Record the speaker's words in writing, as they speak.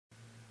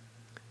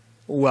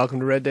Welcome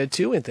to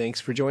RDR2 and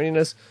thanks for joining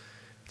us.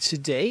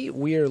 Today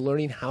we are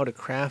learning how to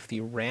craft the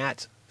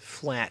rat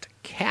flat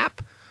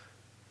cap.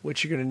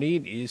 What you're going to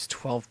need is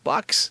 12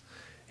 bucks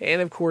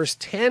and of course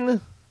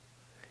 10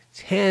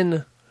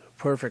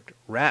 perfect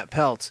rat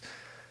pelts.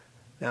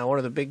 Now one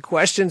of the big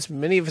questions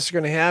many of us are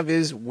going to have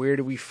is where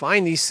do we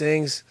find these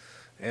things?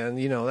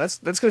 And you know that's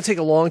going to take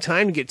a long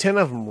time to get 10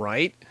 of them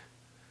right.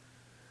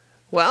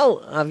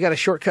 Well, I've got a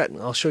shortcut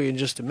and I'll show you in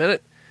just a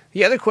minute.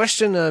 The other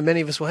question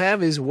many of us will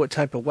have is what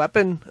type of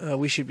weapon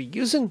we should be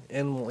using,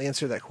 and we'll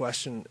answer that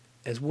question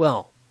as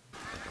well.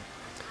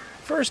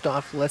 First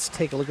off, let's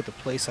take a look at the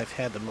place I've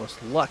had the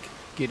most luck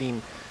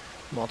getting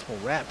multiple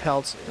rat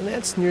pelts, and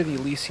that's near the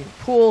Elysian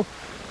Pool.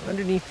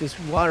 Underneath this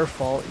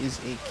waterfall is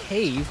a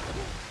cave,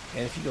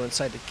 and if you go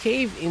inside the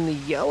cave in the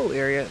yellow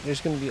area,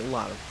 there's going to be a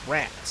lot of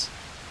rats.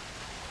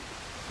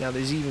 Now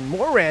there's even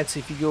more rats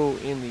if you go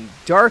in the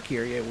dark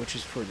area, which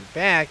is further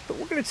back, but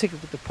we're going to take a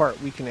look at the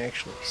part we can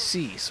actually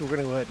see. So we're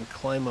going to go ahead and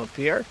climb up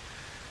there,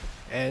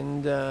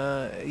 and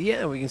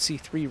yeah, we can see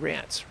 3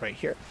 rats right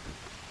here.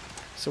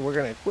 So we're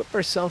going to equip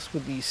ourselves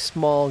with the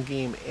small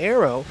game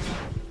arrow,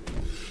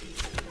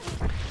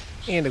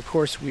 and of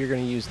course we are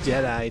going to use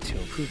Deadeye to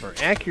improve our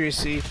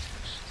accuracy.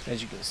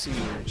 As you can see,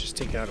 we're just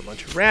taking out a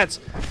bunch of rats.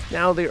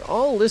 Now they're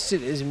all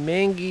listed as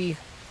Mangy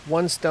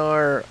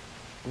 1-star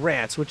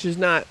rats, which is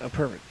not a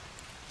perfect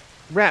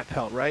rat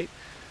pelt, right?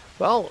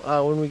 Well,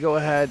 when we go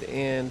ahead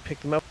and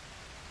pick them up,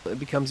 it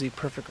becomes a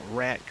perfect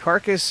rat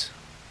carcass.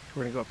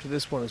 We're going to go up to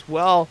this one as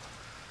well,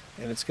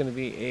 and it's going to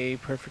be a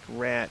perfect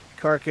rat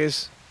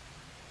carcass.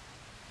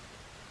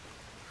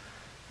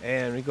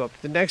 And we go up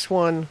to the next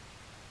one,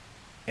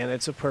 and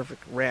it's a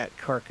perfect rat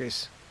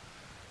carcass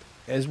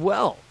as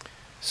well.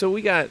 So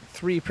we got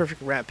 3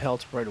 perfect rat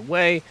pelts right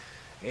away.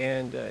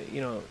 And,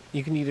 you know,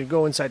 you can either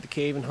go inside the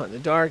cave and hunt in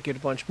the dark, get a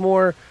bunch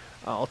more.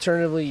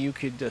 Alternatively, you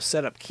could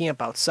set up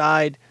camp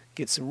outside,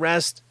 get some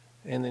rest,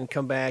 and then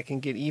come back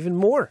and get even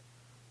more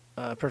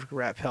perfect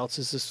rat pelts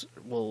as this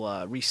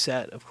will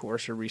reset, of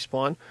course, or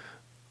respawn.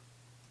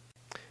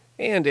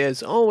 And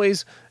as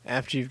always,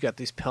 after you've got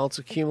these pelts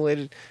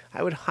accumulated,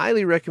 I would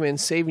highly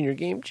recommend saving your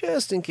game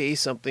just in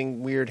case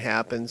something weird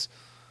happens.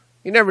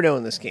 You never know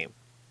in this game.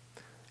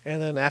 And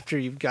then after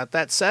you've got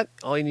that set,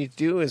 all you need to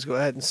do is go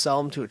ahead and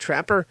sell them to a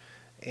trapper.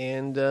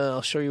 And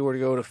I'll show you where to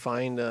go to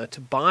find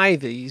to buy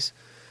these.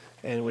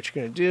 And what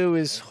you're going to do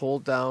is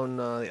hold down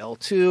the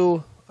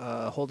L2,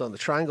 hold down the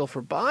triangle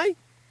for buy.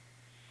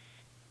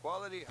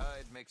 Quality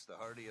hide makes the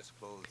hardiest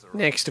clothes around.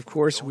 Next, of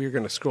course, we're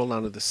going to scroll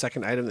down to the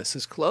second item that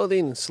says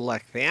clothing and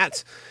select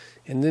that.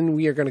 And then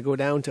we are going to go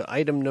down to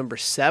item number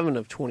 7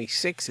 of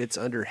 26. It's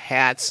under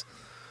hats.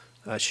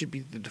 Should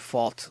be the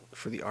default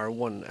for the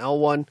R1 and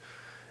L1.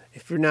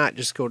 If you're not,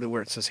 just go to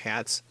where it says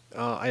hats.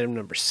 Item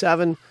number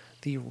 7,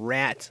 the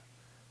rat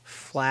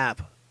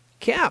flap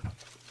cap.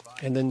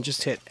 And then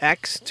just hit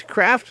X to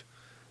craft,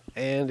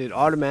 and it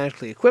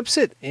automatically equips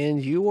it,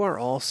 and you are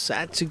all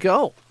set to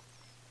go.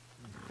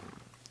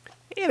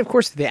 And of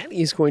course, that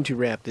is going to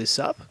wrap this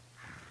up.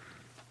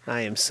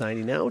 I am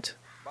signing out.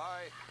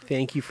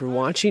 Thank you for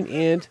watching,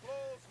 and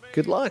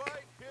good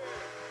luck.